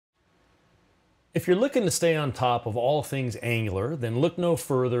If you're looking to stay on top of all things Angular, then look no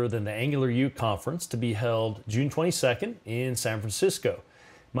further than the Angular U conference to be held June 22nd in San Francisco.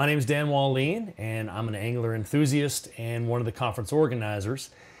 My name is Dan Wahlin, and I'm an Angular enthusiast and one of the conference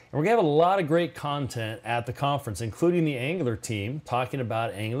organizers. And we're going to have a lot of great content at the conference, including the Angular team talking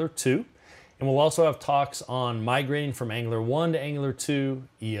about Angular 2. And we'll also have talks on migrating from Angular 1 to Angular 2,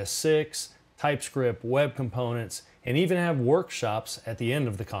 ES6, TypeScript, web components, and even have workshops at the end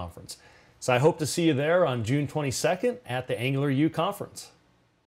of the conference. So I hope to see you there on June 22nd at the Angular U conference.